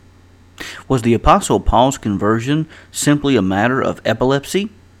Was the Apostle Paul's conversion simply a matter of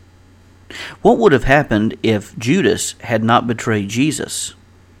epilepsy? What would have happened if Judas had not betrayed Jesus?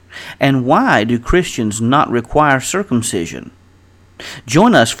 And why do Christians not require circumcision?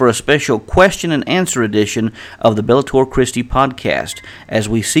 Join us for a special question and answer edition of the Bellator Christi podcast as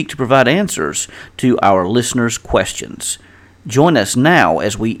we seek to provide answers to our listeners' questions. Join us now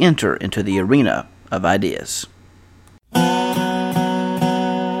as we enter into the arena of ideas.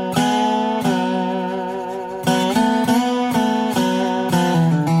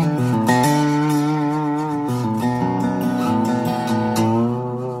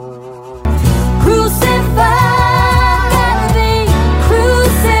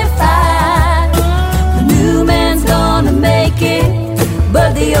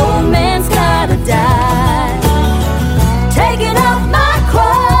 The old man's gotta die. Taking up my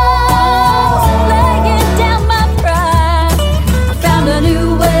cross, laying down my pride. I found a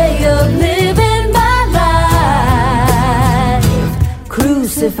new way of living my life.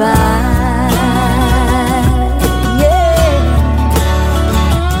 Crucified, yeah.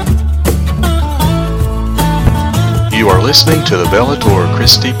 You are listening to the Bellator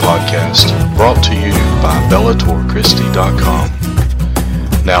Christi podcast, brought to you by BellatorChristi.com.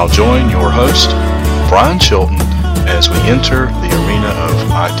 Now join your host, Brian Chilton, as we enter the arena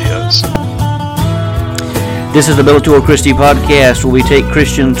of ideas. This is the Bellator Christi podcast, where we take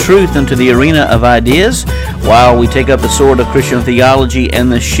Christian truth into the arena of ideas, while we take up the sword of Christian theology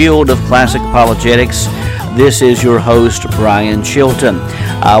and the shield of classic apologetics. This is your host, Brian Chilton.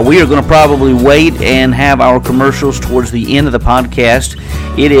 We are going to probably wait and have our commercials towards the end of the podcast.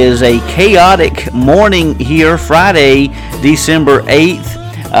 It is a chaotic morning here, Friday, December 8th.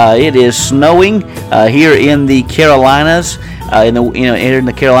 It is snowing here in the Carolinas, in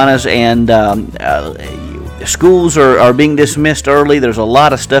the Carolinas, and schools are being dismissed early. There's a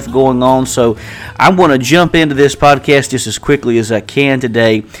lot of stuff going on, so I'm going to jump into this podcast just as quickly as I can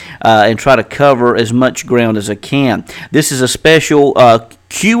today and try to cover as much ground as I can. This is a special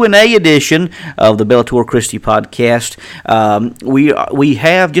Q&A edition of the Bellator Christi podcast. We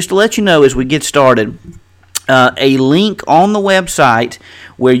have, just to let you know as we get started, a link on the website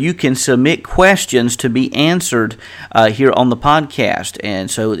where you can submit questions to be answered here on the podcast. And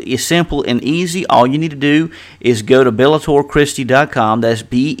so it's simple and easy. All you need to do is go to BellatorChristi.com. That's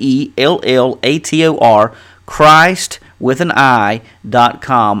Bellator, Christ with an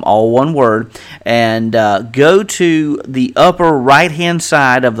I.com, all one word, and go to the upper right-hand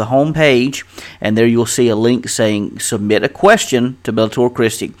side of the home page, and there you'll see a link saying submit a question to Bellator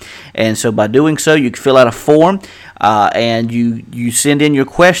Christi. And so by doing so, you can fill out a form, and you send in your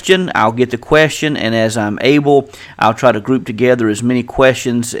question. I'll get the question, and as I'm able, I'll try to group together as many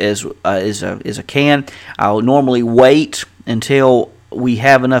questions as I can. I'll normally wait until we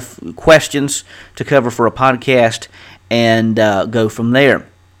have enough questions to cover for a podcast and go from there.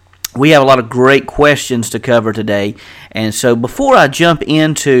 We have a lot of great questions to cover today, and so before I jump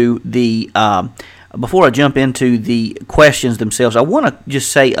into the questions themselves, I want to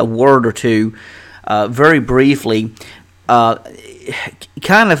just say a word or two, very briefly,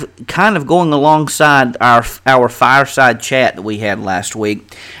 kind of going alongside our fireside chat that we had last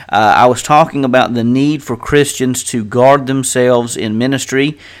week. I was talking about the need for Christians to guard themselves in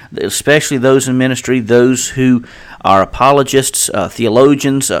ministry, especially those in ministry, those who are apologists,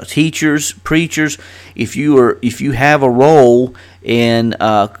 theologians, teachers, preachers. If you have a role in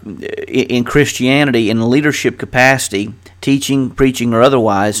Christianity in a leadership capacity, teaching, preaching, or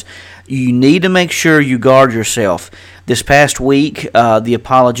otherwise, you need to make sure you guard yourself. This past week, the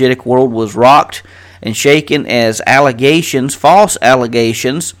apologetic world was rocked and shaken as false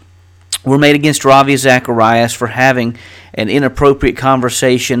allegations, were made against Ravi Zacharias for having an inappropriate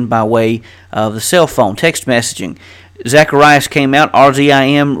conversation by way of the cell phone, text messaging. Zacharias came out.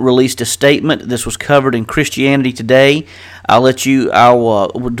 RZIM released a statement. This was covered in Christianity Today. I'll divert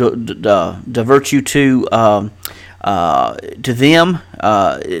you to them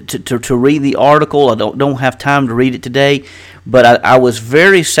to read the article. I don't have time to read it today, but I was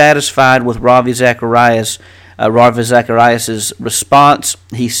very satisfied with Ravi Zacharias' response.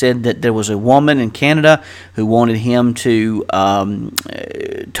 He said that there was a woman in Canada who wanted him to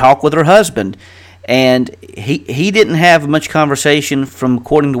talk with her husband, and he didn't have much conversation from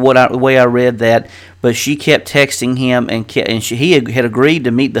according to the way I read that, but she kept texting him, he had agreed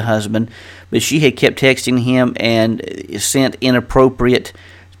to meet the husband, but she had kept texting him and sent inappropriate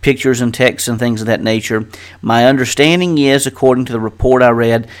pictures and texts and things of that nature. My understanding is, according to the report I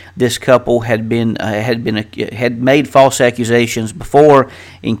read, this couple had made false accusations before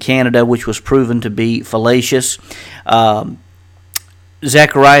in Canada, which was proven to be fallacious.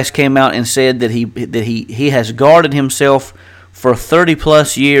 Zacharias came out and said that he has guarded himself for 30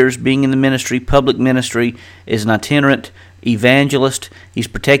 plus years being in the ministry, public ministry, is an itinerant evangelist. He's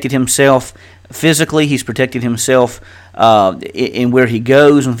protected himself physically. He's protected himself in where he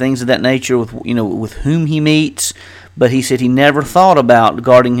goes and things of that nature with whom he meets. But he said he never thought about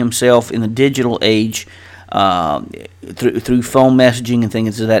guarding himself in the digital age through phone messaging and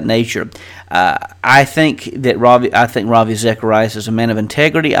things of that nature. I think Ravi Zacharias is a man of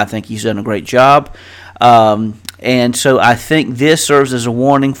integrity. I think he's done a great job. And so I think this serves as a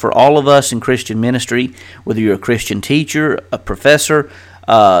warning for all of us in Christian ministry, whether you're a Christian teacher, a professor,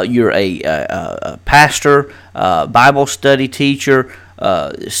 you're a pastor, Bible study teacher,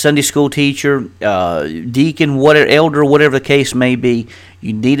 Sunday school teacher, deacon, elder, whatever the case may be.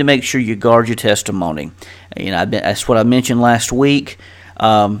 You need to make sure you guard your testimony. That's what I mentioned last week.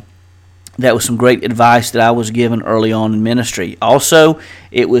 That was some great advice that I was given early on in ministry. Also,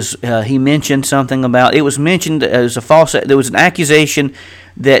 it was he mentioned something about. It was mentioned as a false. There was an accusation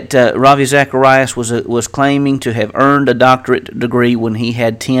that Ravi Zacharias was claiming to have earned a doctorate degree when he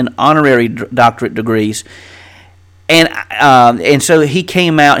had 10 honorary doctorate degrees, and so he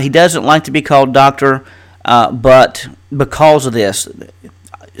came out. He doesn't like to be called doctor, but because of this,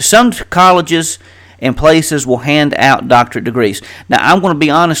 some colleges and places will hand out doctorate degrees. Now, I'm going to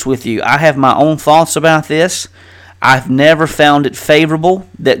be honest with you. I have my own thoughts about this. I've never found it favorable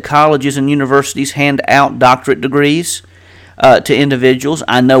that colleges and universities hand out doctorate degrees to individuals.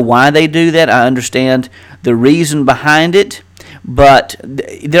 I know why they do that. I understand the reason behind it. But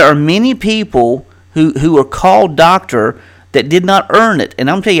there are many people who are called doctor that did not earn it. And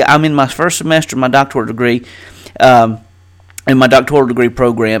I'm telling you, I'm in my first semester of my doctoral degree, in my doctoral degree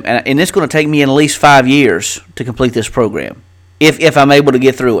program, and it's going to take me at least 5 years to complete this program, if I'm able to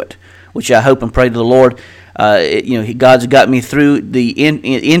get through it, which I hope and pray to the Lord. God's got me through the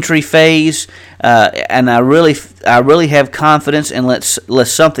entry phase, and I really have confidence.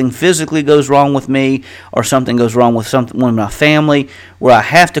 Unless something physically goes wrong with me, or something goes wrong with one of my family, where I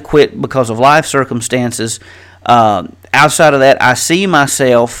have to quit because of life circumstances. Outside of that, I see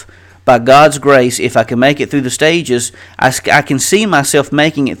myself, by God's grace, if I can make it through the stages, I can see myself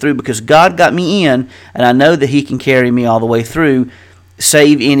making it through, because God got me in, and I know that He can carry me all the way through,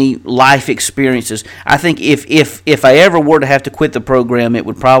 save any life experiences. I think if I ever were to have to quit the program, it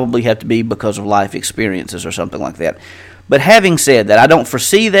would probably have to be because of life experiences or something like that. But having said that, I don't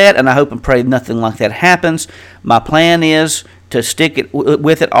foresee that, and I hope and pray nothing like that happens. My plan is to stick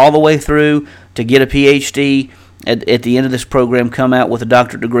with it all the way through, to get a PhD, at the end of this program, come out with a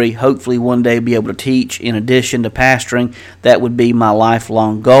doctorate degree, hopefully one day be able to teach in addition to pastoring. That would be my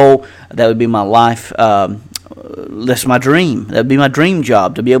lifelong goal. That would be my life, that's my dream. That would be my dream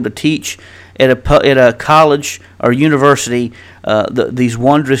job, to be able to teach at a college or university these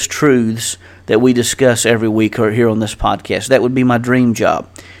wondrous truths that we discuss every week here on this podcast. That would be my dream job.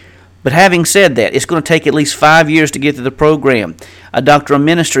 But having said that, it's going to take at least 5 years to get through the program. A doctor of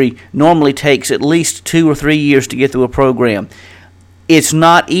ministry normally takes at least 2 or 3 years to get through a program. It's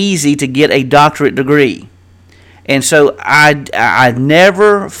not easy to get a doctorate degree. And so I've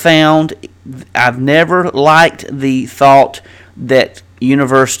never liked the thought that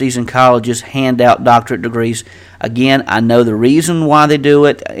universities and colleges hand out doctorate degrees. Again, I know the reason why they do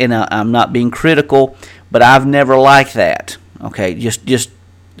it, and I'm not being critical, but I've never liked that. Okay, just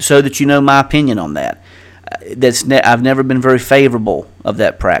so that you know my opinion on that. I've never been very favorable of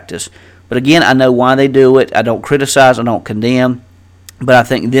that practice. But again, I know why they do it. I don't criticize, I don't condemn, but I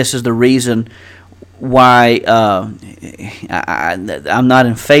think this is the reason why I'm not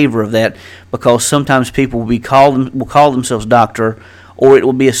in favor of that, because sometimes people will call themselves doctor, or it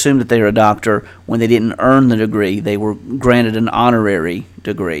will be assumed that they are a doctor when they didn't earn the degree. They were granted an honorary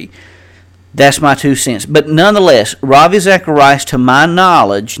degree. That's my 2 cents. But nonetheless, Ravi Zacharias, to my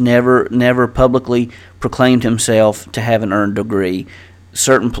knowledge, never publicly proclaimed himself to have an earned degree.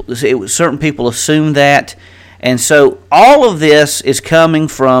 Certain people assume that. And so all of this is coming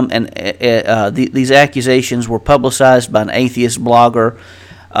from, these accusations were publicized by an atheist blogger.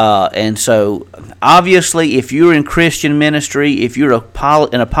 And so obviously, if you're in Christian ministry, if you're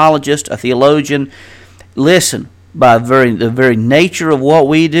an apologist, a theologian, listen. By the very nature of what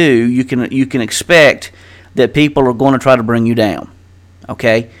we do, you can expect that people are going to try to bring you down.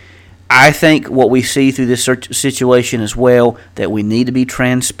 Okay? I think what we see through this situation as well, that we need to be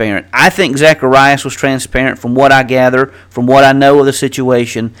transparent. I think Zacharias was transparent from what I gather, from what I know of the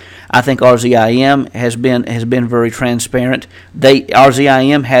situation. I think RZIM has been very transparent.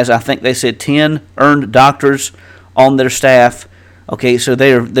 RZIM has, I think they said, 10 earned doctors on their staff. Okay, so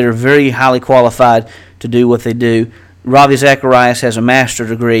they're very highly qualified to do what they do. Ravi Zacharias has a master's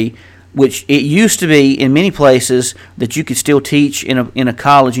degree, which it used to be in many places that you could still teach in a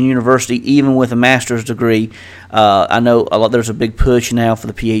college and university even with a master's degree. I know there's a big push now for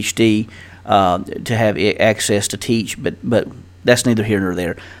the PhD to have access to teach, but that's neither here nor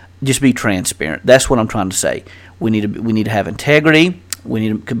there. Just be transparent. That's what I'm trying to say. We need to have integrity.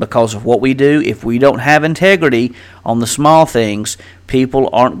 Because of what we do. If we don't have integrity on the small things, people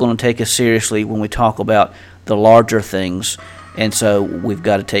aren't going to take us seriously when we talk about the larger things. And so we've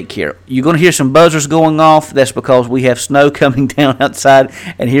got to take care. You're going to hear some buzzers going off. That's because we have snow coming down outside.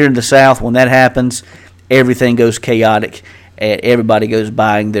 And here in the South, when that happens, everything goes chaotic. And everybody goes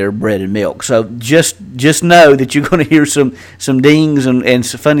buying their bread and milk. So just know that you're going to hear some dings and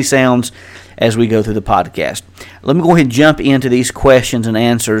some funny sounds as we go through the podcast. Let me go ahead and jump into these questions and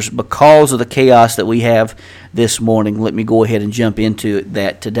answers because of the chaos that we have this morning. Let me go ahead and jump into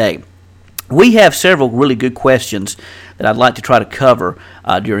that today. We have several really good questions that I'd like to try to cover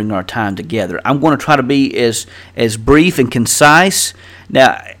during our time together. I'm going to try to be as brief and concise.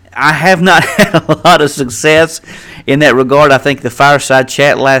 Now, I have not had a lot of success in that regard. I think the fireside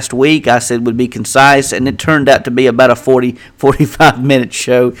chat last week I said would be concise, and it turned out to be about a 45-minute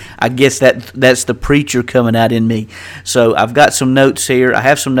show. I guess that's the preacher coming out in me. So I've got some notes here. I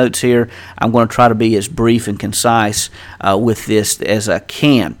have some notes here. I'm going to try to be as brief and concise with this as I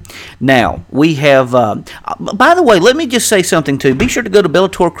can. Now, we have, by the way, let me just say something too. Be sure to go to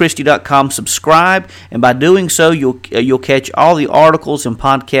BellatorChristi.com, subscribe, and by doing so, you'll catch all the articles and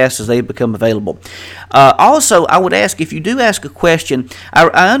podcasts as they become available. Also, I would ask, if you do ask a question,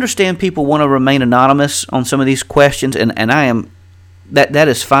 I understand people want to remain anonymous on some of these questions, and I am that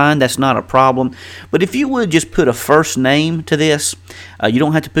is fine. That's not a problem. But if you would just put a first name to this, you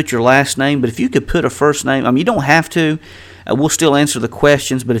don't have to put your last name, but if you could put a first name, I mean, you don't have to. We'll still answer the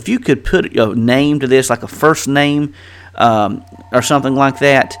questions, but if you could put a name to this, like a first name or something like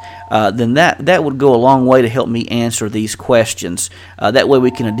that, then that would go a long way to help me answer these questions. That way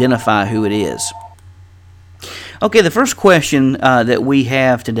we can identify who it is. Okay, the first question that we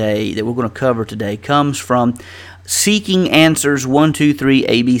have today, that we're going to cover today, comes from Seeking Answers 123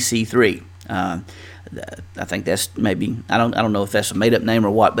 ABC3. I think that's maybe, I don't know if that's a made-up name or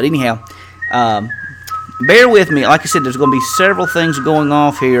what, but anyhow, bear with me. Like I said, there's going to be several things going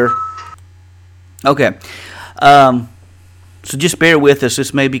off here. Okay, so just bear with us.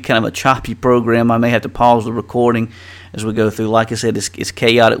 This may be kind of a choppy program. I may have to pause the recording as we go through. Like I said, it's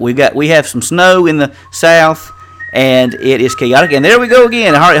chaotic. We have some snow in the south, and it is chaotic. And there we go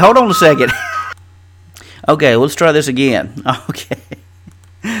again. All right, hold on a second. Okay, let's try this again.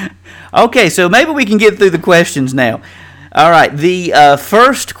 Okay, so maybe we can get through the questions now. All right, the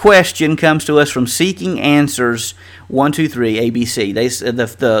first question comes to us from Seeking Answers 123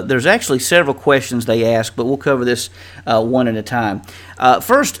 ABC. There's actually several questions they ask, but we'll cover this one at a time.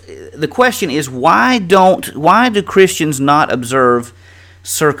 First, the question is, why do Christians not observe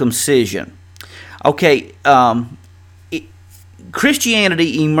circumcision? Okay,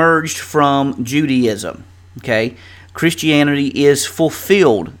 Christianity emerged from Judaism. Okay, Christianity is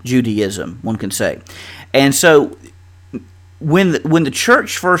fulfilled Judaism, one can say, and so when the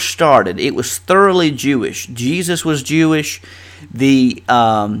church first started, it was thoroughly Jewish. Jesus was Jewish. The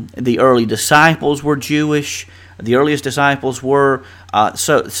early disciples were Jewish. The earliest disciples were.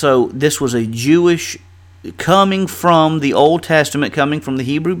 So this was a Jewish, coming from the Old Testament, coming from the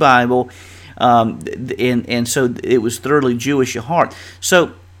Hebrew Bible, and so it was thoroughly Jewish at heart.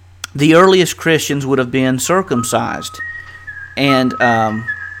 So the earliest Christians would have been circumcised, and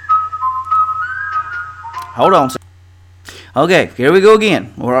hold on. Okay, here we go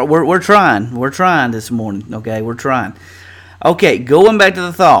again. We're trying. We're trying this morning. Okay, we're trying. Okay, going back to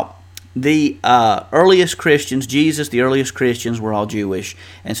the thought. The earliest Christians, the earliest Christians were all Jewish,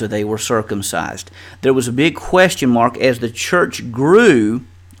 and so they were circumcised. There was a big question mark as the church grew.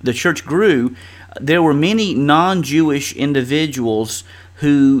 There were many non-Jewish individuals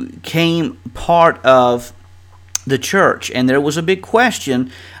who came part of the church, and there was a big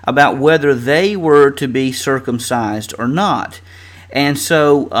question about whether they were to be circumcised or not. And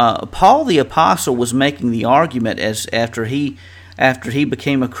so Paul the Apostle was making the argument after he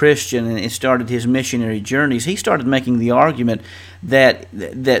became a Christian and started his missionary journeys. He started making the argument that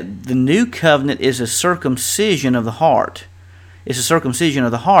the new covenant is a circumcision of the heart. It's a circumcision of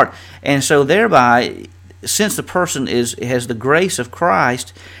the heart, and so thereby, since the person has the grace of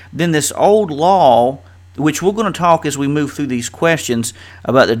Christ, then this old law which we're going to talk as we move through these questions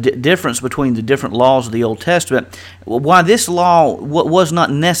about the difference between the different laws of the Old Testament, why this law was not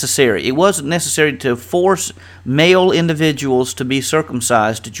necessary. It wasn't necessary to force male individuals to be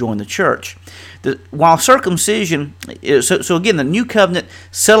circumcised to join the church. While circumcision, so again, the New Covenant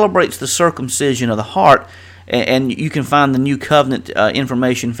celebrates the circumcision of the heart, and you can find the New Covenant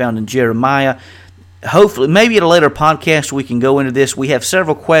information found in Jeremiah. Hopefully, maybe at a later podcast we can go into this. We have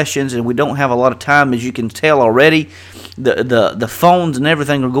several questions, and we don't have a lot of time, as you can tell already. The phones and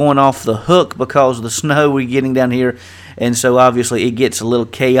everything are going off the hook because of the snow we're getting down here, and so obviously it gets a little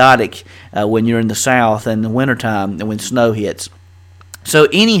chaotic when you're in the South in the wintertime and when snow hits. So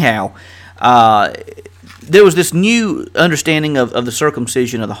anyhow, there was this new understanding of the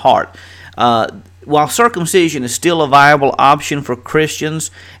circumcision of the heart. While circumcision is still a viable option for Christians,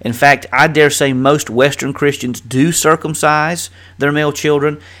 in fact, I dare say most Western Christians do circumcise their male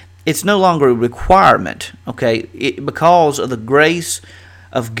children, it's no longer a requirement, okay, because of the grace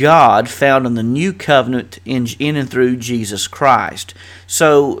of God found in the new covenant in and through Jesus Christ.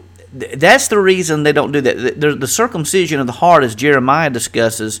 So that's the reason they don't do that. The circumcision of the heart, as Jeremiah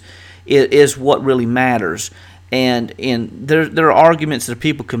discusses, is what really matters. And there are arguments that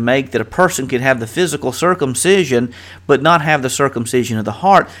people can make that a person could have the physical circumcision but not have the circumcision of the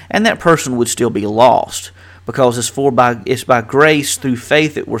heart, and that person would still be lost, because it's by grace through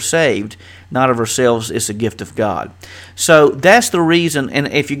faith that we're saved, not of ourselves. It's a gift of God. So that's the reason. And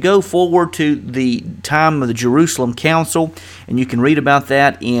if you go forward to the time of the Jerusalem Council, and you can read about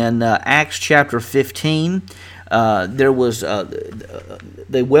that in Acts chapter 15, there was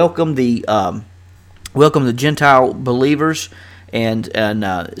they welcomed the Gentile believers, and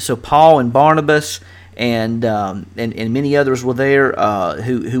so Paul and Barnabas and many others were there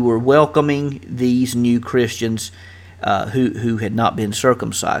who were welcoming these new Christians who had not been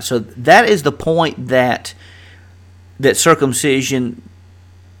circumcised. So that is the point that circumcision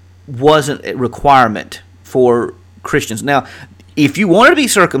wasn't a requirement for Christians. Now, if you wanted to be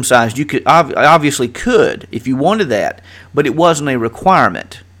circumcised, you obviously could if you wanted that, but it wasn't a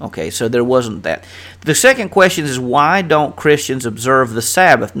requirement. Okay, so there wasn't that. The second question is, why don't Christians observe the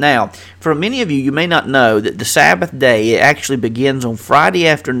Sabbath? Now, for many of you, you may not know that the Sabbath day actually begins on Friday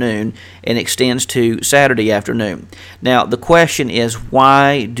afternoon and extends to Saturday afternoon. Now, the question is,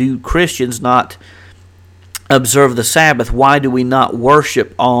 why do Christians not observe the Sabbath? Why do we not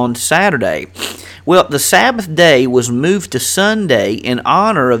worship on Saturday? Well, the Sabbath day was moved to Sunday in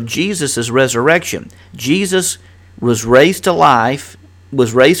honor of Jesus' resurrection. Jesus was raised to life,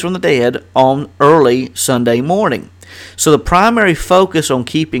 was raised from the dead on early Sunday morning. So the primary focus on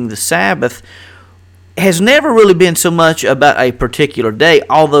keeping the Sabbath has never really been so much about a particular day,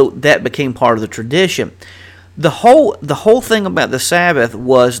 although that became part of the tradition. The whole thing about the Sabbath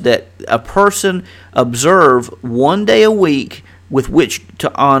was that a person observe one day a week with which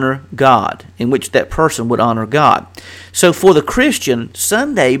to honor God, in which that person would honor God. So for the Christian,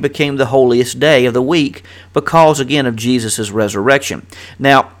 Sunday became the holiest day of the week because, again, of Jesus' resurrection.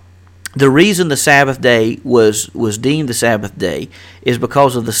 Now, the reason the Sabbath day was deemed the Sabbath day is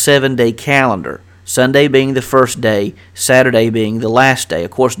because of the 7-day calendar, Sunday being the first day, Saturday being the last day.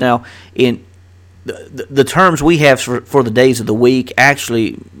 Of course, now, in the terms we have for the days of the week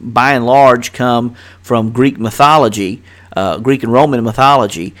actually, by and large, come from Greek mythology, Greek and Roman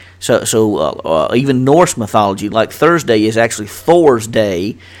mythology, so even Norse mythology. Like Thursday is actually Thor's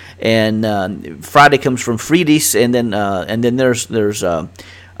day, and Friday comes from Freydis, and then there's the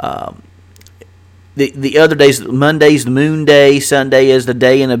other days. Monday's the moon day, Sunday is the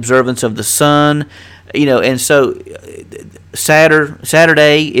day in observance of the sun, and so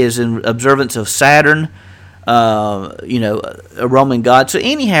Saturday is in observance of Saturn, a Roman god. So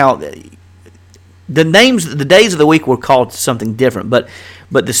anyhow, the days of the week were called something different, but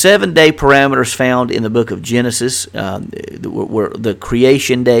the 7-day parameters found in the book of Genesis were the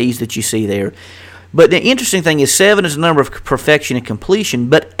creation days that you see there. But the interesting thing is 7 is a number of perfection and completion,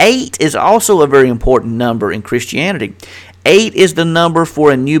 but 8 is also a very important number in Christianity. 8 is the number for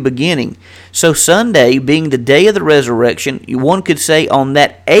a new beginning. So Sunday, being the day of the resurrection, one could say on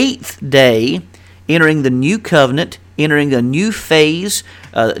that 8th day, entering the new covenant, entering a new phase,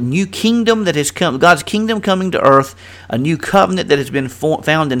 a new kingdom that has come, God's kingdom coming to earth, a new covenant that has been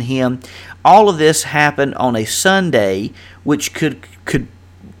found in Him. All of this happened on a Sunday, which could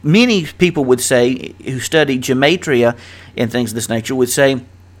many people would say, who study gematria and things of this nature, would say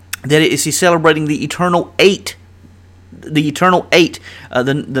that is He celebrating the eternal 8 the eternal 8,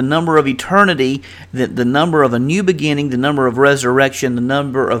 the number of eternity, the number of a new beginning, the number of resurrection, the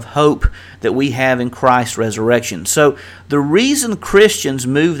number of hope that we have in Christ's resurrection. So the reason Christians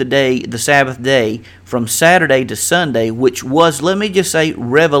move the Sabbath day from Saturday to Sunday, which was, let me just say,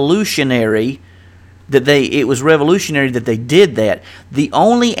 revolutionary, it was revolutionary that they did that. The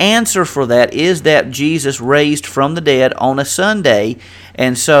only answer for that is that Jesus raised from the dead on a Sunday,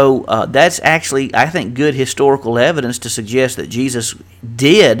 and so that's actually, I think, good historical evidence to suggest that Jesus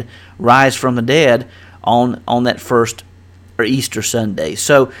did rise from the dead on that first or Easter Sunday.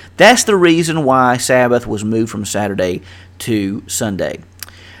 So that's the reason why Sabbath was moved from Saturday to Sunday.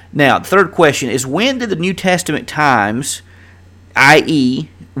 Now, the third question is, when did the New Testament times, i.e.,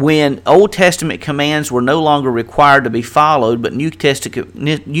 when Old Testament commands were no longer required to be followed, but New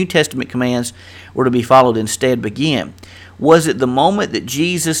Testament commands were to be followed instead, begin? Was it the moment that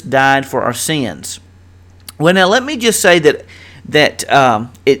Jesus died for our sins? Well, now let me just say that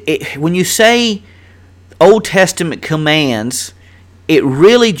when you say Old Testament commands, it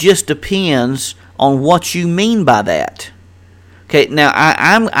really just depends on what you mean by that. Okay, now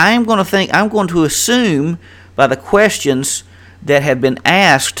I'm going to assume by the questions that have been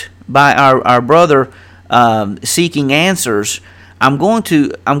asked by our brother seeking answers, I'm going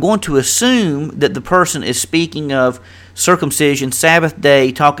to assume that the person is speaking of circumcision, Sabbath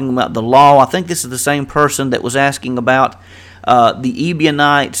day, talking about the law. I think this is the same person that was asking about the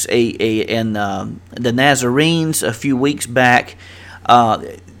Ebionites and the Nazarenes a few weeks back.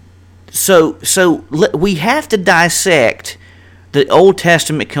 So we have to dissect the Old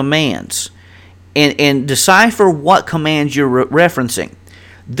Testament commands and decipher what commands you're referencing.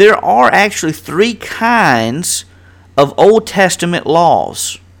 There are actually three kinds of Old Testament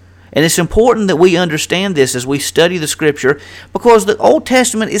laws. And it's important that we understand this as we study the Scripture, because the Old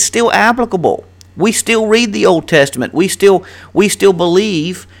Testament is still applicable. We still read the Old Testament. We still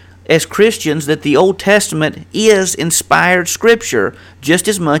believe as Christians that the Old Testament is inspired Scripture just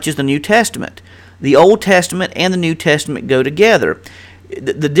as much as the New Testament. The Old Testament and the New Testament go together.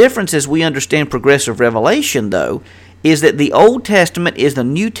 The difference, as we understand progressive revelation, though, is that the Old Testament is the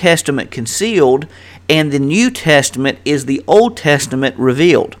New Testament concealed, and the New Testament is the Old Testament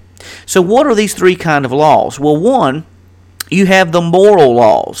revealed. So what are these three kind of laws? Well, one, you have the moral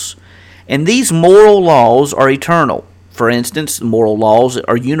laws, and these moral laws are eternal. For instance, moral laws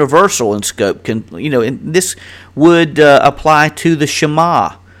are universal in scope. And this would apply to the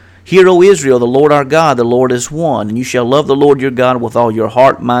Shema. Hear, O Israel, the Lord our God, the Lord is one, and you shall love the Lord your God with all your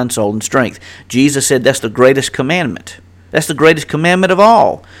heart, mind, soul, and strength. Jesus said that's the greatest commandment. That's the greatest commandment of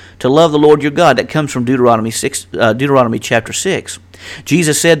all, to love the Lord your God. That comes from Deuteronomy chapter 6.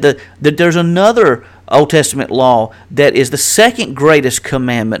 Jesus said that there's another Old Testament law that is the second greatest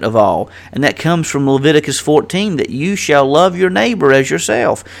commandment of all, and that comes from Leviticus 14, that you shall love your neighbor as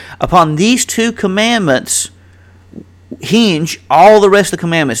yourself. Upon these two commandments hinge all the rest of the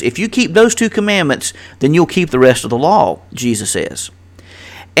commandments. If you keep those two commandments, then you'll keep the rest of the law, Jesus says.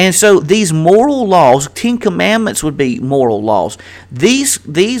 And so these moral laws, 10 commandments would be moral laws.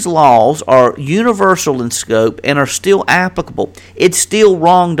 These laws are universal in scope and are still applicable. It's still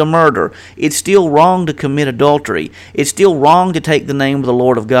wrong to murder. It's still wrong to commit adultery. It's still wrong to take the name of the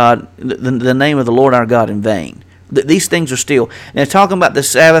Lord of God, the name of the Lord our God in vain. These things are still. Now, talking about the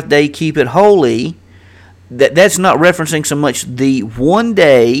Sabbath day, keep it holy, that's not referencing so much the one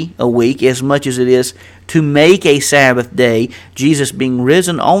day a week as much as it is to make a Sabbath day. Jesus being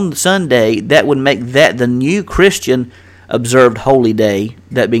risen on Sunday, that would make that the new Christian observed holy day,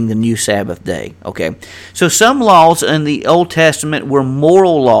 that being the new Sabbath day. Okay, so some laws in the Old Testament were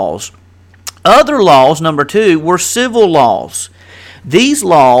moral laws. Other laws, number two, were civil laws. These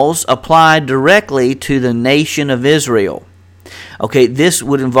laws applied directly to the nation of Israel. Okay, this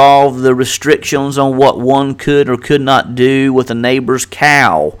would involve the restrictions on what one could or could not do with a neighbor's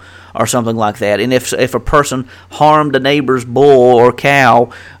cow or something like that. And if a person harmed a neighbor's bull or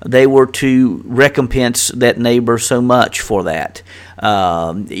cow, they were to recompense that neighbor so much for that.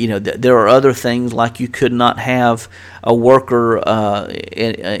 There are other things like you could not have a worker,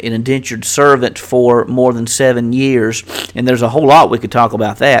 an indentured servant for more than 7 years, and there's a whole lot we could talk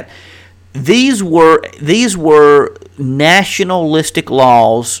about that. These were nationalistic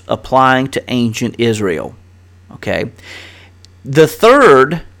laws applying to ancient Israel. Okay, the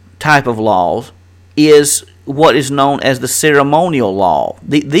third type of laws is what is known as the ceremonial law.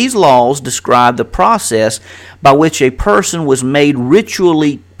 These laws describe the process by which a person was made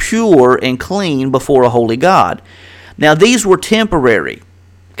ritually pure and clean before a holy God. Now, these were temporary.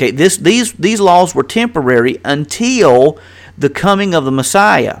 Okay, these laws were temporary until the coming of the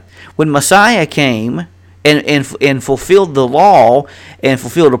Messiah. When Messiah came, and fulfilled the law and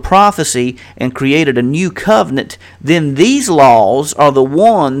fulfilled a prophecy and created a new covenant, then these laws are the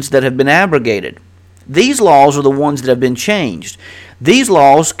ones that have been abrogated. These laws are the ones that have been changed. These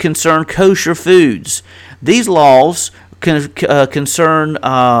laws concern kosher foods. These laws concern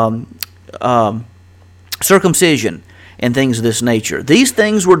circumcision and things of this nature. These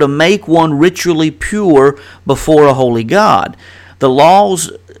things were to make one ritually pure before a holy God. The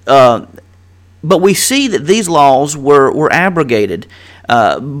laws, but we see that these laws were abrogated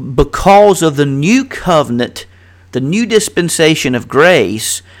because of the new covenant, the new dispensation of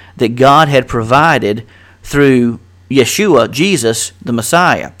grace that God had provided through Yeshua, Jesus, the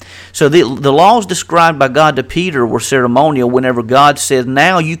Messiah. So the laws described by God to Peter were ceremonial whenever God said,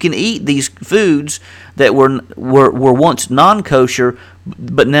 now you can eat these foods that were once non-kosher,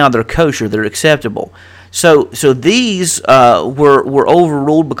 but now they're kosher, they're acceptable. So these were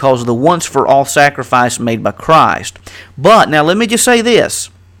overruled because of the once-for-all sacrifice made by Christ. But now let me just say this.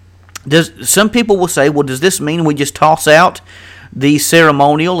 Some people will say, well, does this mean we just toss out these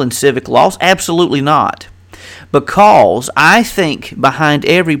ceremonial and civic laws? Absolutely not. Because I think behind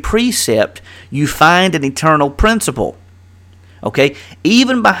every precept you find an eternal principle. Okay?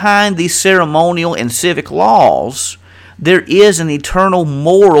 Even behind these ceremonial and civic laws, there is an eternal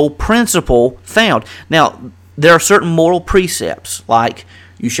moral principle found. Now, there are certain moral precepts, like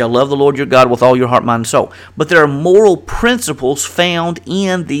you shall love the Lord your God with all your heart, mind, and soul. But there are moral principles found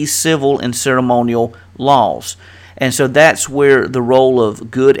in these civil and ceremonial laws. And so that's where the role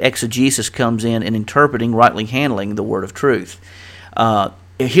of good exegesis comes in interpreting, rightly handling the word of truth.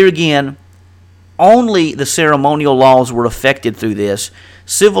 Here again, only the ceremonial laws were affected through this.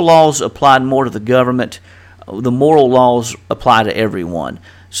 Civil laws applied more to the government. The moral laws apply to everyone.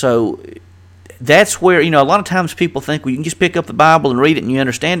 So that's where, a lot of times people think, well, you can just pick up the Bible and read it and you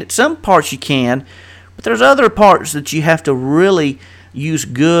understand it. Some parts you can, but there's other parts that you have to really use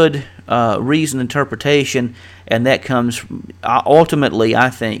good reasoned interpretation, and that comes ultimately, I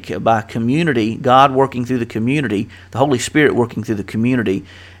think, by community, God working through the community, the Holy Spirit working through the community,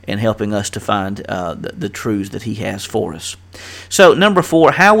 and helping us to find the truths that He has for us. So, number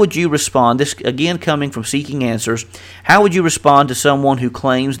 4, how would you respond? This, again, coming from Seeking Answers. How would you respond to someone who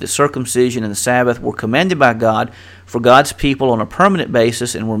claims that circumcision and the Sabbath were commanded by God for God's people on a permanent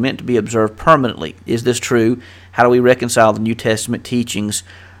basis and were meant to be observed permanently? Is this true? How do we reconcile the New Testament teachings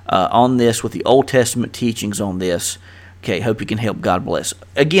on this with the Old Testament teachings on this? Okay, hope you can help. God bless.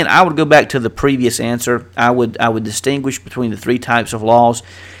 Again, I would go back to the previous answer. I would distinguish between the 3 types of laws,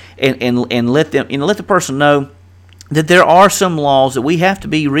 and let them let the person know that there are some laws that we have to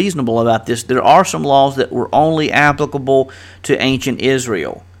be reasonable about this. There are some laws that were only applicable to ancient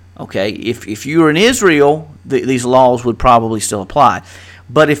Israel. Okay, if you were in Israel, these laws would probably still apply.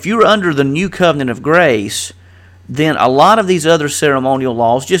 But if you're under the new covenant of grace, then a lot of these other ceremonial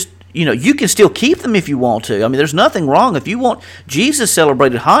laws just, you can still keep them if you want to. I mean, there's nothing wrong. If you want, Jesus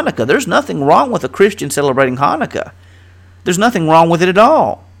celebrated Hanukkah. There's nothing wrong with a Christian celebrating Hanukkah. There's nothing wrong with it at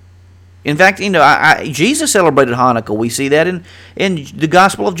all. In fact, Jesus celebrated Hanukkah. We see that in the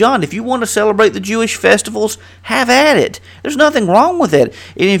Gospel of John. If you want to celebrate the Jewish festivals, have at it. There's nothing wrong with it.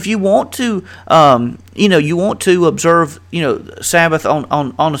 And if you want to, you want to observe, Sabbath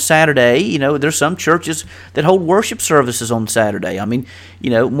on a Saturday, there's some churches that hold worship services on Saturday. I mean,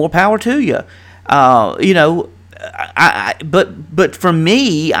 more power to you. But for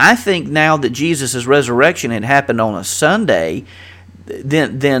me, I think now that Jesus' resurrection had happened on a Sunday,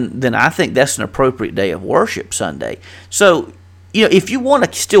 then I think that's an appropriate day of worship, Sunday. So, if you want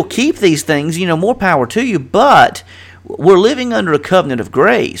to still keep these things, more power to you, but we're living under a covenant of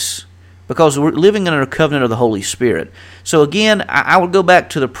grace because we're living under a covenant of the Holy Spirit. So again, I would go back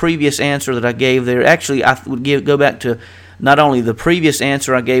to the previous answer that I gave there. Actually, I would go back to not only the previous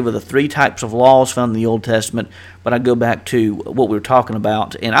answer I gave of the 3 types of laws found in the Old Testament, but I go back to what we were talking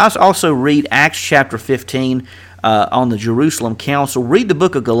about. And I also read Acts chapter 15 on the Jerusalem Council. Read the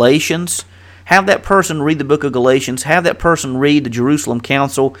book of Galatians. Have that person read the book of Galatians. Have that person read the Jerusalem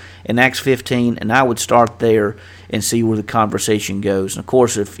Council in Acts 15, and I would start there and see where the conversation goes. And of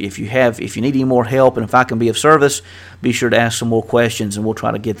course, if you need any more help, and if I can be of service, be sure to ask some more questions, and we'll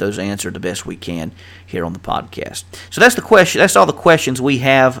try to get those answered the best we can here on the podcast. So that's the question. That's all the questions we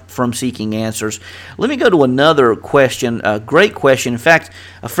have from Seeking Answers. Let me go to another question. A great question. In fact,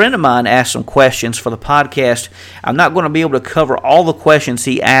 a friend of mine asked some questions for the podcast. I'm not going to be able to cover all the questions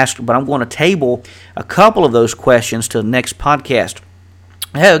he asked, but I'm going to table a couple of those questions to the next podcast.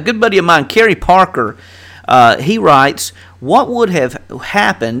 I have a good buddy of mine, Kerry Parker. He writes, what would have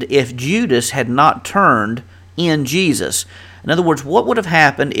happened if Judas had not turned in Jesus? In other words, what would have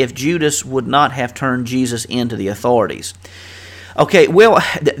happened if Judas would not have turned Jesus into the authorities? Okay, well,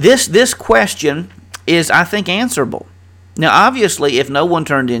 this question is, I think, answerable. Now, obviously, if no one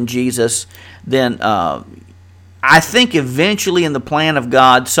turned in Jesus, then I think eventually in the plan of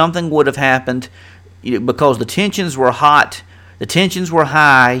God, something would have happened, because the tensions were hot, the tensions were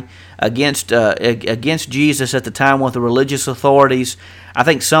high against Jesus at the time with the religious authorities. I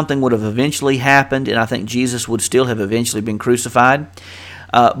think something would have eventually happened, and I think Jesus would still have eventually been crucified.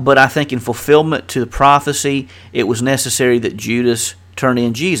 But I think in fulfillment to the prophecy, it was necessary that Judas turn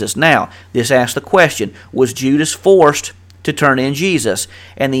in Jesus. Now, this asks the question, was Judas forced to turn in Jesus?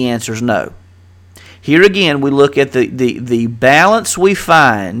 And the answer is no. Here again, we look at the balance we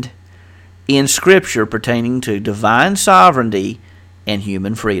find in Scripture pertaining to divine sovereignty and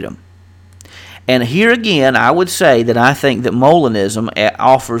human freedom. And here again, I would say that I think that Molinism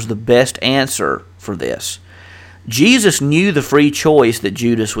offers the best answer for this. Jesus knew the free choice that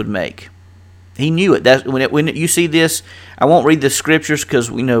Judas would make. He knew it. When you see this, I won't read the Scriptures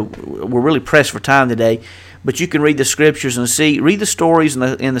because we're really pressed for time today. But you can read the Scriptures and read the stories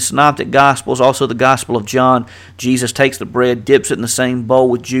in the Synoptic Gospels, also the Gospel of John. Jesus takes the bread, dips it in the same bowl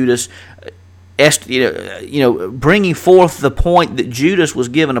with Judas, bringing forth the point that Judas was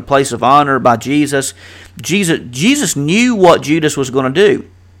given a place of honor by Jesus. Jesus knew what Judas was going to do.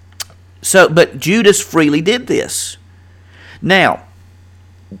 But Judas freely did this. Now,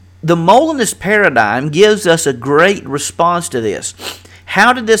 the Molinist paradigm gives us a great response to this.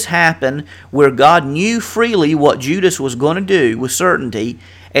 How did this happen where God knew freely what Judas was going to do with certainty,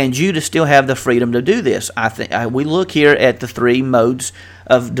 and Judas still have the freedom to do this? I think we look here at the three modes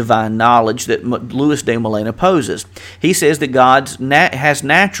of divine knowledge that Louis de Molina poses. He says that God has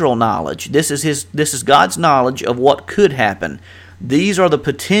natural knowledge. This is God's knowledge of what could happen. These are the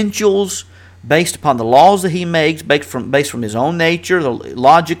potentials based upon the laws that he makes, based from his own nature, the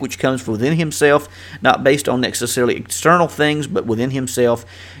logic which comes from within himself, not based on necessarily external things, but within himself.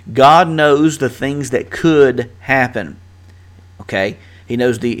 God knows the things that could happen. Okay, he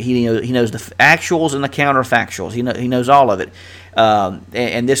knows the actuals and the counterfactuals. He knows all of it,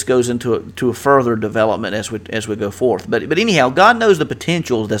 and this goes into a further development as we go forth. But anyhow, God knows the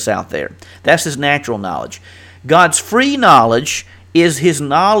potentials that's out there. That's his natural knowledge. God's free knowledge is his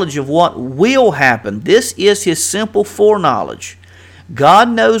knowledge of what will happen. This is his simple foreknowledge. God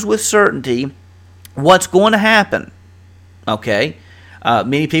knows with certainty what's going to happen. Okay?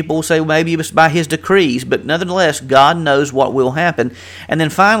 Many people will say, well, maybe it's by his decrees, but nonetheless, God knows what will happen. And then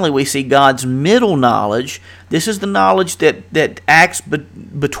finally, we see God's middle knowledge. This is the knowledge that acts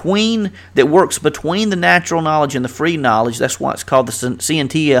that works between the natural knowledge and the free knowledge. That's why it's called the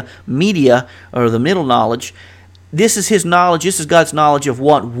scientia media, or the middle knowledge. This is his knowledge. This is God's knowledge of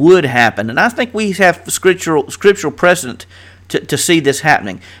what would happen. And I think we have scriptural precedent to see this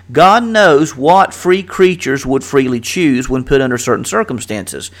happening. God knows what free creatures would freely choose when put under certain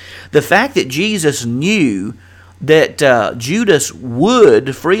circumstances. The fact that Jesus knew that Judas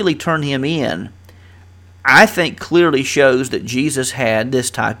would freely turn him in, I think clearly shows that Jesus had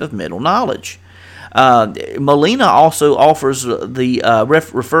this type of middle knowledge. Molina also offers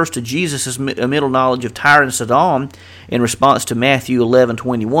refers to Jesus' middle knowledge of Tyre and Sidon in response to Matthew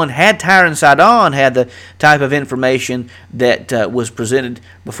 11:21. Had Tyre and Sidon had the type of information that was presented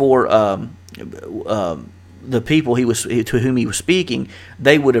before the people to whom he was speaking,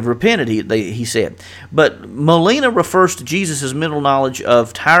 they would have repented, he said. But Molina refers to Jesus' middle knowledge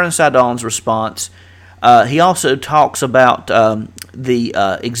of Tyre and Sidon's response. He also talks about the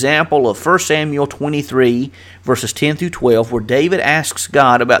example of 1 Samuel 23, verses 10 through 12, where David asks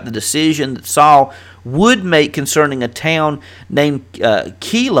God about the decision that Saul would make concerning a town named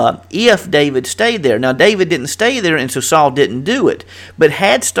Keilah if David stayed there. Now, David didn't stay there, and so Saul didn't do it. But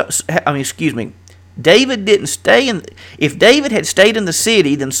David didn't stay in. If David had stayed in the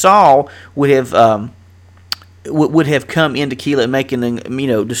city, then Saul would have come into Keilah, making,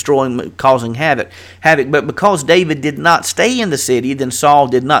 destroying, causing havoc. But because David did not stay in the city, then Saul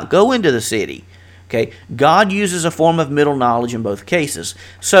did not go into the city. Okay, God uses a form of middle knowledge in both cases.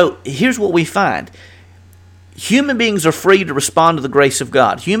 So here's what we find: human beings are free to respond to the grace of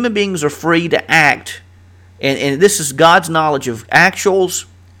God. Human beings are free to act, and this is God's knowledge of actuals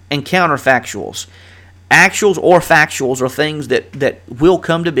and counterfactuals. Actuals or factuals are things that will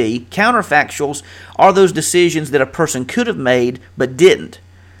come to be. Counterfactuals are those decisions that a person could have made but didn't.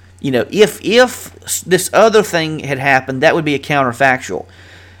 If this other thing had happened, that would be a counterfactual.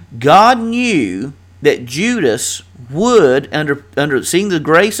 God knew that Judas would, under seeing the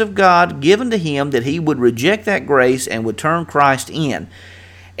grace of God given to him, that he would reject that grace and would turn Christ in.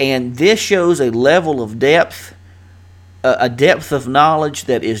 And this shows a level of depth a depth of knowledge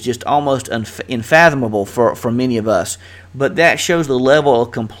that is just almost unfathomable for many of us. But that shows the level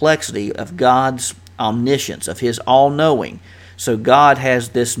of complexity of God's omniscience, of His all-knowing. So God has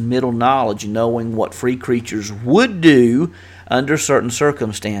this middle knowledge, knowing what free creatures would do under certain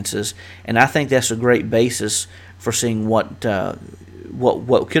circumstances, and I think that's a great basis for seeing what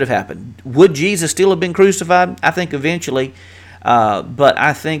could have happened. Would Jesus still have been crucified? I think eventually, but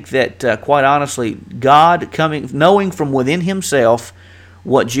I think that quite honestly, God knowing from within Himself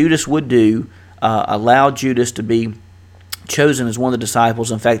what Judas would do, allowed Judas to be chosen as one of the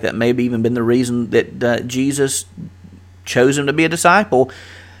disciples. In fact, that may have even been the reason that Jesus chose him to be a disciple,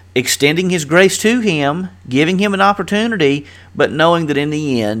 extending His grace to him, giving him an opportunity, but knowing that in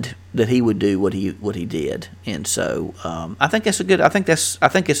the end that he would do what he did. And so I think that's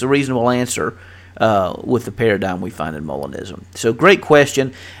it's a reasonable answer with the paradigm we find in Molinism. So great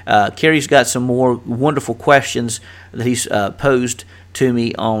question. Kerry's got some more wonderful questions that he's posed to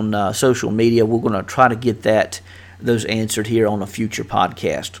me on social media. We're going to try to get those answered here on a future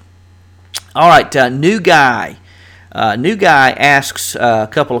podcast. All right, New Guy. New Guy asks a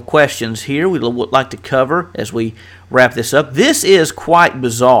couple of questions here we'd like to cover as we wrap this up. This is quite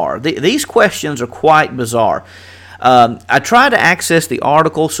bizarre. These questions are quite bizarre. I tried to access the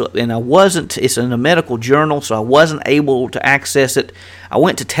article, and I wasn't. It's in a medical journal, so I wasn't able to access it. I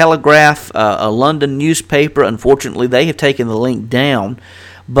went to Telegraph, a London newspaper. Unfortunately, they have taken the link down.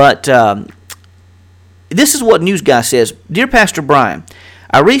 But this is what News Guy says. Dear Pastor Brian,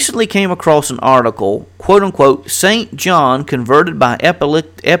 I recently came across an article, quote-unquote, St. John converted by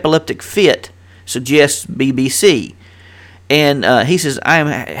epileptic fit, suggests BBC. And he says, I am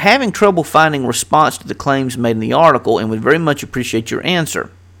having trouble finding response to the claims made in the article and would very much appreciate your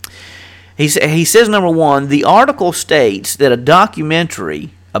answer. He says, number one, the article states that a documentary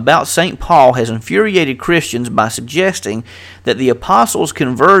about St. Paul has infuriated Christians by suggesting that the apostles'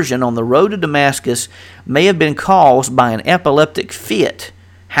 conversion on the road to Damascus may have been caused by an epileptic fit.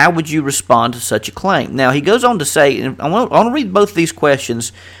 How would you respond to such a claim? Now, he goes on to say, and I want to read both of these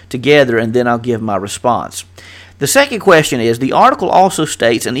questions together, and then I'll give my response. The second question is, the article also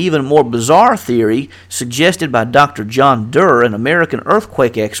states an even more bizarre theory suggested by Dr. John Durr, an American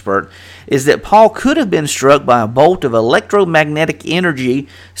earthquake expert, is that Paul could have been struck by a bolt of electromagnetic energy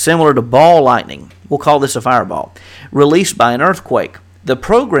similar to ball lightning. We'll call this a fireball, released by an earthquake. The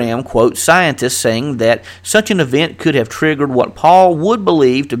program quotes scientists saying that such an event could have triggered what Paul would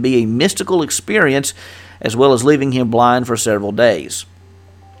believe to be a mystical experience, as well as leaving him blind for several days.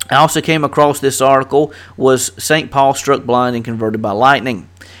 I also came across this article, was St. Paul struck blind and converted by lightning?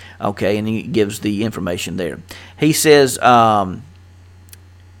 Okay, and he gives the information there. He says, Wright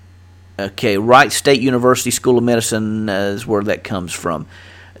State University School of Medicine is where that comes from.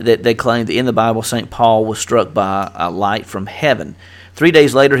 That they claim that in the Bible, St. Paul was struck by a light from heaven. 3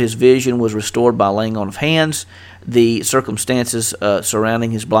 days later, his vision was restored by laying on of hands. The circumstances surrounding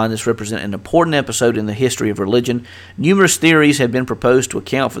his blindness represent an important episode in the history of religion. Numerous theories have been proposed to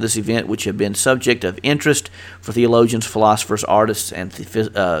account for this event, which have been subject of interest for theologians, philosophers, artists, and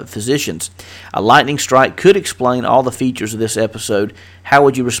physicians. A lightning strike could explain all the features of this episode. How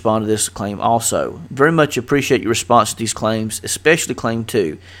would you respond to this claim also? Very much appreciate your response to these claims, especially claim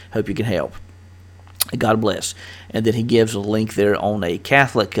 2. Hope you can help. God bless. And then he gives a link there on a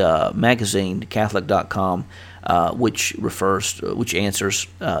Catholic magazine, Catholic.com, which answers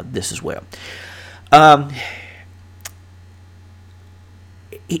this as well.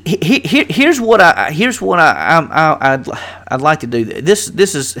 Here's what I'd like to do.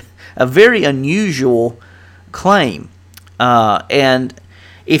 This is a very unusual claim, and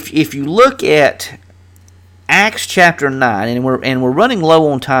if you look at Acts chapter 9, and we're running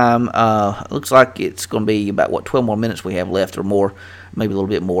low on time. Looks like it's going to be about 12 more minutes we have left, or more, maybe a little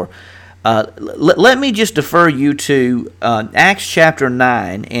bit more. Let me just defer you to Acts chapter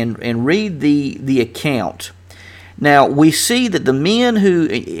 9 and read the account. Now we see that the men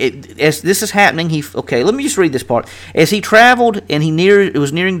as this is happening, let me just read this part. As he traveled and it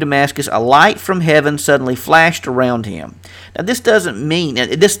was nearing Damascus, a light from heaven suddenly flashed around him. Now this doesn't mean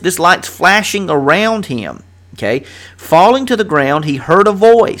this light's flashing around him. Okay, falling to the ground, he heard a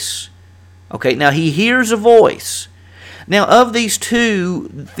voice. Okay, now he hears a voice. Now, of these two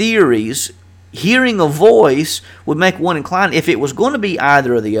theories, hearing a voice would make one inclined. If it was going to be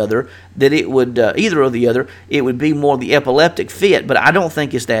either or the other, that it would it would be more the epileptic fit. But I don't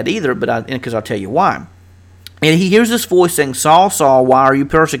think it's that either. Because I'll tell you why. And he hears this voice saying, "Saul, Saul, why are you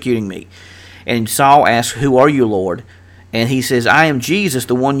persecuting me?" And Saul asks, "Who are you, Lord?" And he says, I am Jesus,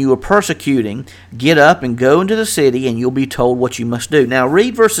 the one you are persecuting. Get up and go into the city, and you'll be told what you must do. Now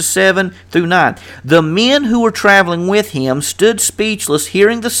read verses 7 through 9. The men who were traveling with him stood speechless,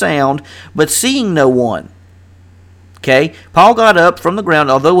 hearing the sound, but seeing no one. Okay, Paul got up from the ground.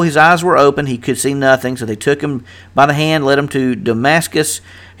 Although his eyes were open, he could see nothing. So they took him by the hand, led him to Damascus.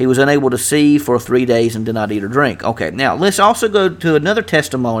 He was unable to see for 3 days and did not eat or drink. Okay, now let's also go to another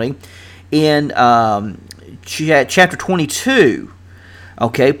testimony in chapter 22.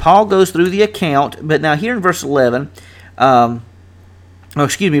 Okay, Paul goes through the account, but now here in verse 11,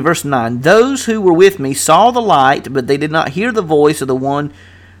 verse 9. Those who were with me saw the light, but they did not hear the voice of the one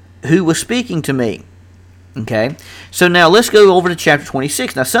who was speaking to me. Okay, so now let's go over to chapter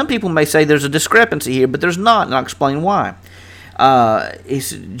 26. Now, some people may say there's a discrepancy here, but there's not, and I'll explain why.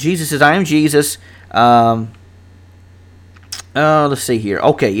 Jesus says, I am Jesus. Let's see here.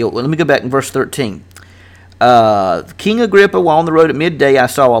 Okay, let me go back in verse 13. King Agrippa, while on the road at midday, I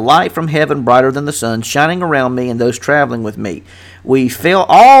saw a light from heaven brighter than the sun, shining around me and those traveling with me.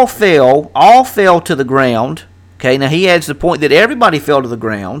 All fell to the ground. Okay, now he adds the point that everybody fell to the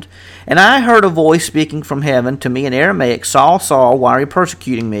ground. And I heard a voice speaking from heaven to me in Aramaic, Saul, Saul, why are you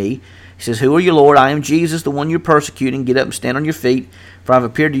persecuting me? He says, who are you, Lord? I am Jesus, the one you're persecuting. Get up and stand on your feet, for I've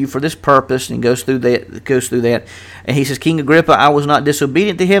appeared to you for this purpose. And he goes through that. And he says, King Agrippa, I was not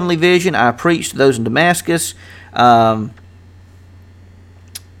disobedient to heavenly vision. I preached to those in Damascus. Let's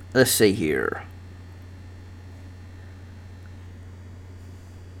see here.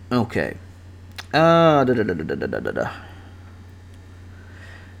 Okay.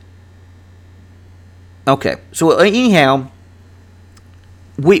 Okay, so anyhow,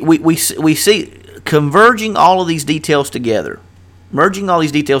 we see converging all of these details together, merging all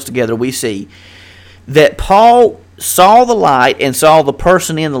these details together, we see that Paul saw the light and saw the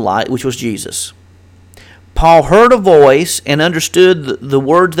person in the light, which was Jesus. Paul heard a voice and understood the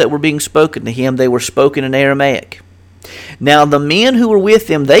words that were being spoken to him. They were spoken in Aramaic. Now, the men who were with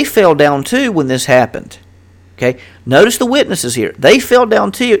him, they fell down too when this happened. Okay, notice the witnesses here. They fell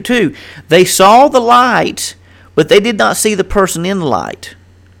down too. They saw the light, but they did not see the person in the light.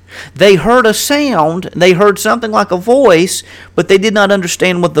 They heard a sound. They heard something like a voice, but they did not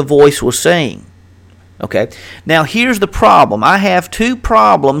understand what the voice was saying. Okay, now here's the problem. I have two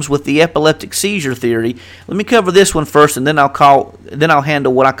problems with the epileptic seizure theory. Let me cover this one first, and then I'll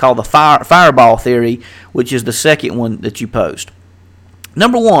handle what I call the fireball theory, which is the second one that you posed.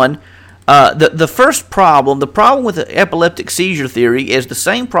 Number one, the first problem, the problem with the epileptic seizure theory is the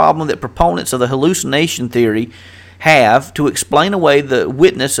same problem that proponents of the hallucination theory have to explain away the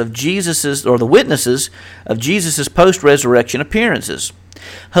witnesses of Jesus's post-resurrection appearances.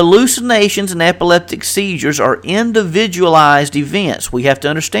 Hallucinations and epileptic seizures are individualized events. We have to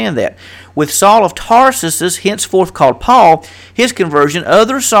understand that. With Saul of Tarsus, henceforth called Paul, his conversion,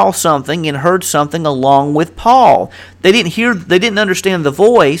 others saw something and heard something along with Paul. They didn't understand the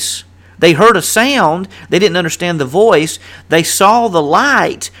voice. They heard a sound. They didn't understand the voice. They saw the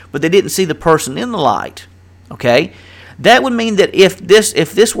light, but they didn't see the person in the light. Okay? That would mean that if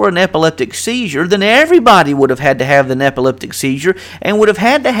this were an epileptic seizure, then everybody would have had to have an epileptic seizure and would have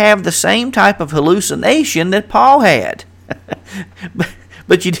had to have the same type of hallucination that Paul had.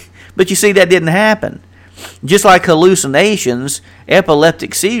 But you see, that didn't happen. Just like hallucinations,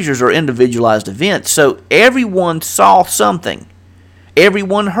 epileptic seizures are individualized events. So everyone saw something.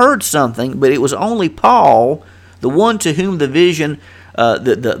 Everyone heard something, but it was only Paul, the one to whom the vision,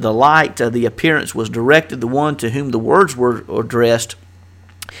 the light, the appearance was directed, the one to whom the words were addressed.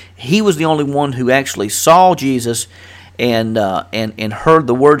 He was the only one who actually saw Jesus and heard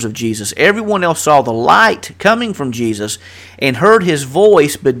the words of Jesus. Everyone else saw the light coming from Jesus and heard his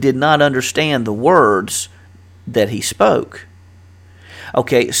voice, but did not understand the words that he spoke.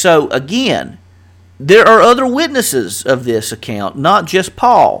 Okay, so again, there are other witnesses of this account, not just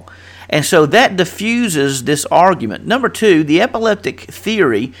Paul. And so that diffuses this argument. Number two, the epileptic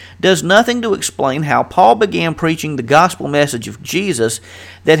theory does nothing to explain how Paul began preaching the gospel message of Jesus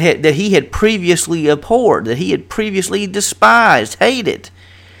that he had previously abhorred, that he had previously despised, hated.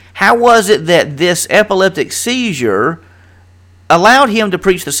 How was it that this epileptic seizure allowed him to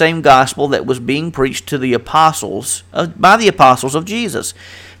preach the same gospel that was being preached to the apostles by the apostles of Jesus?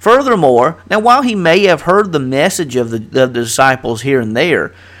 Furthermore, now while he may have heard the message of the disciples here and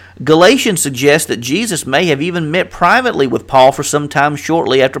there, Galatians suggests that Jesus may have even met privately with Paul for some time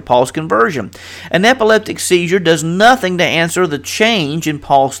shortly after Paul's conversion. An epileptic seizure does nothing to answer the change in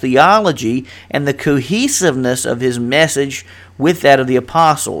Paul's theology and the cohesiveness of his message with that of the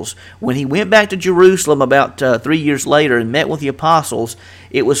apostles. When he went back to Jerusalem about 3 years later and met with the apostles,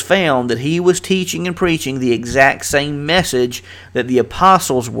 it was found that he was teaching and preaching the exact same message that the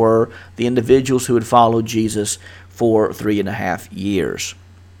apostles were, the individuals who had followed Jesus for 3.5 years.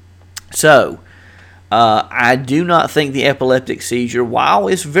 So, I do not think the epileptic seizure, while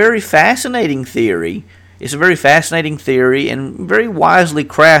it's a very fascinating theory, and very wisely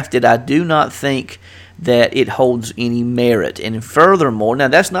crafted, I do not think that it holds any merit. And furthermore, now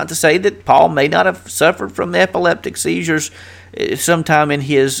that's not to say that Paul may not have suffered from epileptic seizures sometime in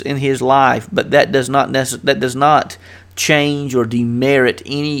his life, but that does not change or demerit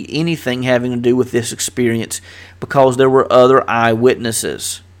anything having to do with this experience, because there were other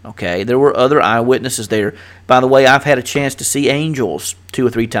eyewitnesses. Okay, there were other eyewitnesses there. By the way, I've had a chance to see angels 2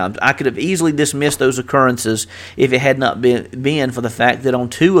 or 3 times. I could have easily dismissed those occurrences if it had not been for the fact that on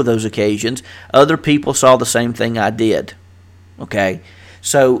 2 of those occasions, other people saw the same thing I did. Okay,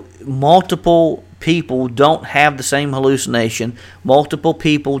 so multiple people don't have the same hallucination. Multiple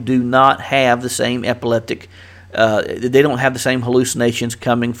people do not have the same epileptic they don't have the same hallucinations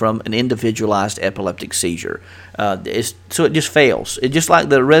coming from an individualized epileptic seizure. So it just fails. It's just like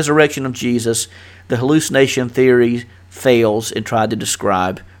the resurrection of Jesus, the hallucination theory fails in trying to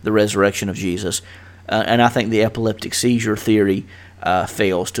describe the resurrection of Jesus. And I think the epileptic seizure theory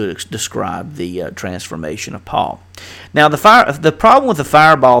fails to describe the transformation of Paul. Now, the problem with the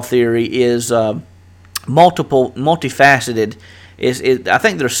fireball theory is multifaceted. I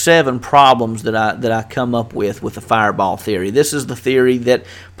think there's 7 problems that I come up with the fireball theory. This is the theory that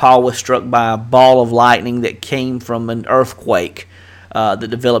Paul was struck by a ball of lightning that came from an earthquake, that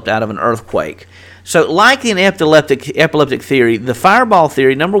developed out of an earthquake. So, like the epileptic theory, the fireball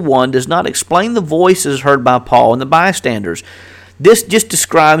theory, number 1, does not explain the voices heard by Paul and the bystanders. This just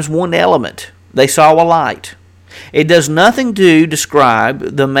describes one element. They saw a light. It does nothing to describe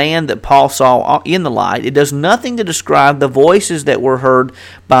the man that Paul saw in the light. It does nothing to describe the voices that were heard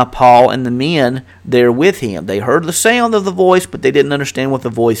by Paul and the men there with him. They heard the sound of the voice, but they didn't understand what the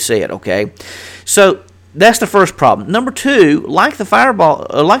voice said, okay? So that's the first problem. Number 2, like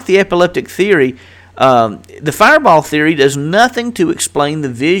the epileptic theory, the fireball theory does nothing to explain the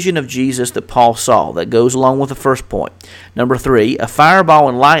vision of Jesus that Paul saw. That goes along with the first point. Number 3, a fireball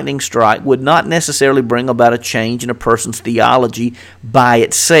and lightning strike would not necessarily bring about a change in a person's theology by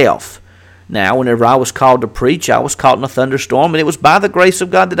itself. Now, whenever I was called to preach, I was caught in a thunderstorm, and it was by the grace of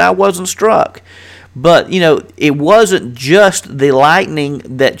God that I wasn't struck. But, it wasn't just the lightning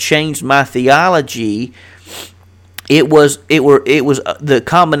that changed my theology. It was the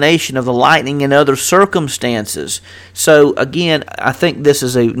combination of the lightning and other circumstances. So again, I think this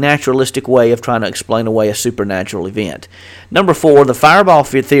is a naturalistic way of trying to explain away a supernatural event. Number 4, the fireball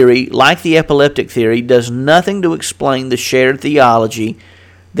theory, like the epileptic theory, does nothing to explain the shared theology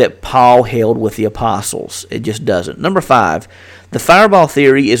that Paul held with the apostles. It just doesn't. Number 5, the fireball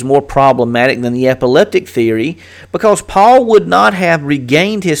theory is more problematic than the epileptic theory because Paul would not have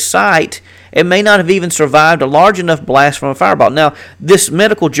regained his sight and may not have even survived a large enough blast from a fireball. Now, this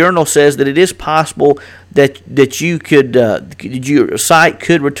medical journal says that it is possible that you could your sight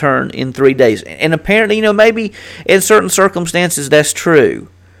could return in 3 days, and apparently, maybe in certain circumstances that's true.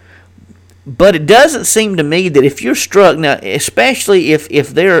 But it doesn't seem to me that if you're struck now, especially if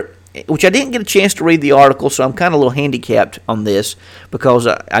they're, which I didn't get a chance to read the article, so I'm kind of a little handicapped on this because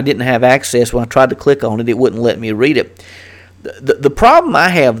I didn't have access. When I tried to click on it, it wouldn't let me read it. The problem I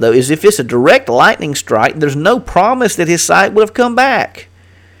have, though, is if it's a direct lightning strike, there's no promise that his sight would have come back.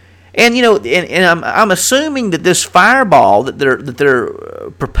 And I'm assuming that this fireball that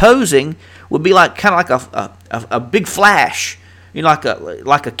they're proposing would be like kind of like a big flash, like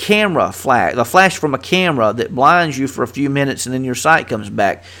a camera flash, a flash from a camera that blinds you for a few minutes and then your sight comes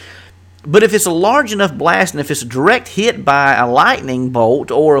back. But if it's a large enough blast and if it's a direct hit by a lightning bolt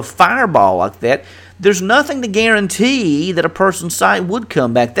or a fireball like that, there's nothing to guarantee that a person's sight would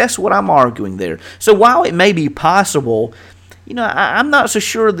come back. That's what I'm arguing there. So while it may be possible, I'm not so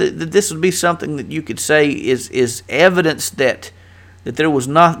sure that this would be something that you could say is evidence that there was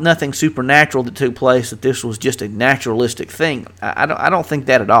nothing supernatural that took place, that this was just a naturalistic thing. I don't think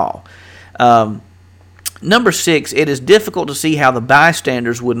that at all. Number 6, it is difficult to see how the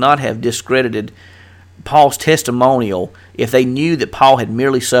bystanders would not have discredited Paul's testimonial if they knew that Paul had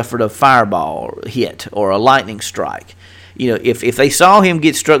merely suffered a fireball hit or a lightning strike. if they saw him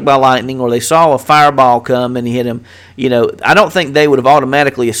get struck by lightning or they saw a fireball come and hit him, I don't think they would have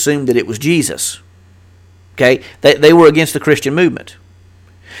automatically assumed that it was Jesus. Okay? They were against the Christian movement.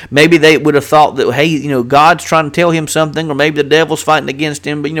 Maybe they would have thought that, hey, God's trying to tell him something, or maybe the devil's fighting against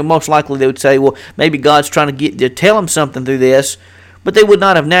him. But, most likely they would say, well, maybe God's trying to tell him something through this. But they would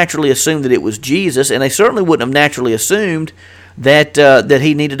not have naturally assumed that it was Jesus, and they certainly wouldn't have naturally assumed that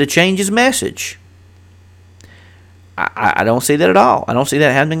he needed to change his message. I don't see that at all. I don't see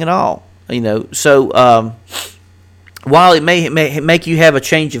that happening at all. So while it may make you have a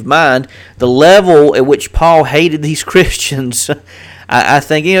change of mind, the level at which Paul hated these Christians, I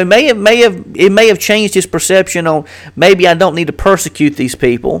think it may have changed his perception on maybe I don't need to persecute these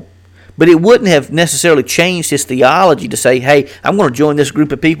people, but it wouldn't have necessarily changed his theology to say, hey, I'm going to join this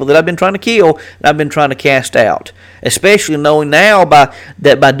group of people that I've been trying to kill and I've been trying to cast out. Especially knowing now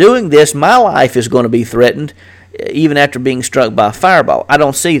that by doing this, my life is going to be threatened, even after being struck by a fireball. I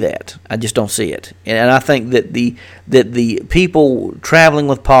don't see that. I just don't see it. And I think that the people traveling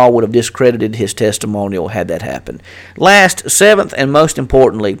with Paul would have discredited his testimonial had that happened. Last, seventh, and most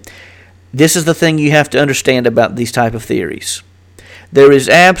importantly, this is the thing you have to understand about these type of theories. There is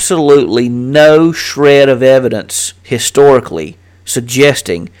absolutely no shred of evidence historically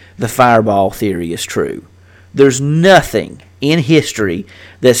suggesting the fireball theory is true. There's nothing in history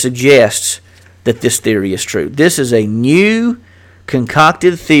that suggests that this theory is true. This is a new,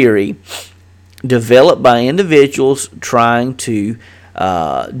 concocted theory developed by individuals trying to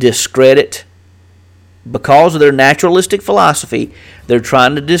discredit, because of their naturalistic philosophy, they're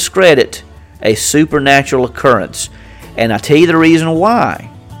trying to discredit a supernatural occurrence. And I tell you the reason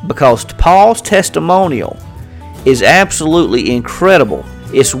why. Because Paul's testimonial is absolutely incredible.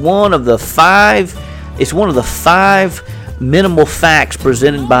 It's one of the five minimal facts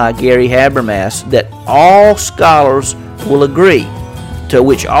presented by Gary Habermas that all scholars will agree,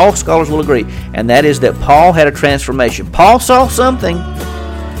 and that is that Paul had a transformation. Paul saw something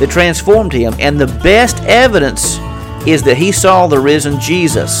that transformed him, and the best evidence is that he saw the risen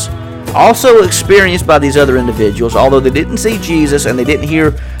Jesus, also experienced by these other individuals. Although they didn't see Jesus and they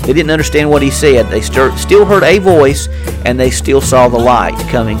didn't understand what he said, they still heard a voice and they still saw the light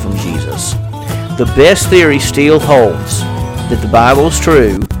coming from Jesus. The best theory still holds that the Bible is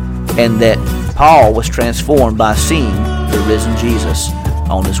true and that Paul was transformed by seeing the risen Jesus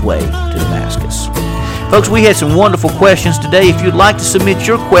on his way to Damascus. Folks, we had some wonderful questions today. If you'd like to submit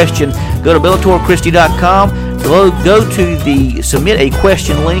your question, go to bellatorchristi.com. Go to the Submit a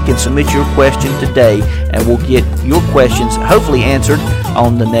Question link and submit your question today, and we'll get your questions hopefully answered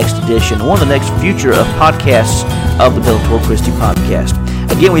on the next edition, one of the next future of podcasts of the Bellator Christi podcast.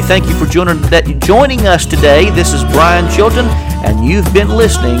 Again, we thank you for joining us today. This is Brian Chilton, and you've been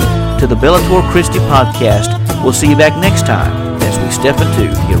listening to the Bellator Christi podcast. We'll see you back next time as we step into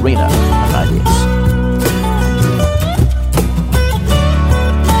the arena of ideas.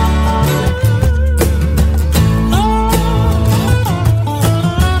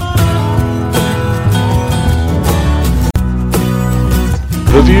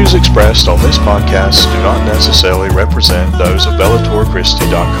 The views expressed on this podcast do not necessarily represent those of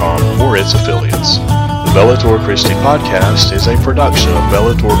BellatorChristi.com or its affiliates. The Bellator Christi podcast is a production of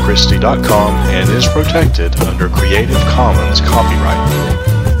BellatorChristi.com and is protected under Creative Commons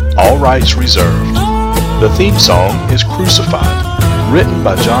copyright. All rights reserved. The theme song is Crucified, written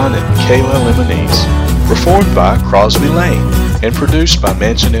by John and Kayla Lemonese, performed by Crosby Lane, and produced by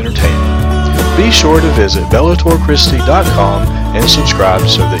Mansion Entertainment. Be sure to visit BellatorChristi.com and subscribe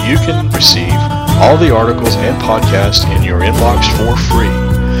so that you can receive all the articles and podcasts in your inbox for free.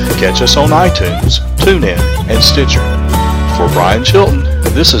 Catch us on iTunes, TuneIn, and Stitcher. For Brian Chilton,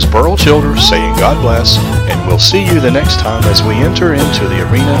 this is Burl Childers saying God bless, and we'll see you the next time as we enter into the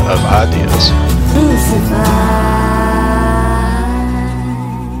arena of ideas.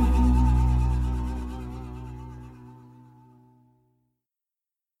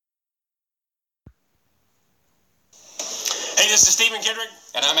 Hey, this is Stephen Kendrick.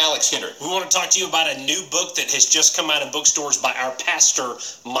 And I'm Alex Kendrick. We want to talk to you about a new book that has just come out in bookstores by our pastor,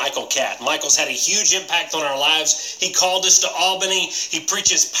 Michael Catt. Michael's had a huge impact on our lives. He called us to Albany. He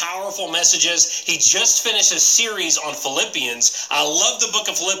preaches powerful messages. He just finished a series on Philippians. I love the book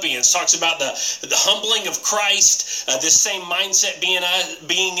of Philippians. Talks about the humbling of Christ, this same mindset being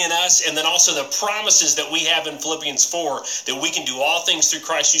in us, and then also the promises that we have in Philippians 4, that we can do all things through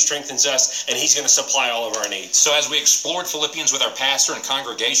Christ who strengthens us, and he's going to supply all of our needs. So as we explored Philippians with our pastor and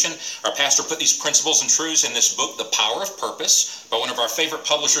congregation, our pastor put these principles and truths in this book, The Power of Purpose, by one of our favorite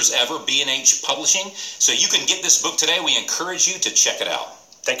publishers ever, B&H Publishing. So you can get this book today. We encourage you to check it out.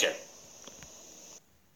 Take care.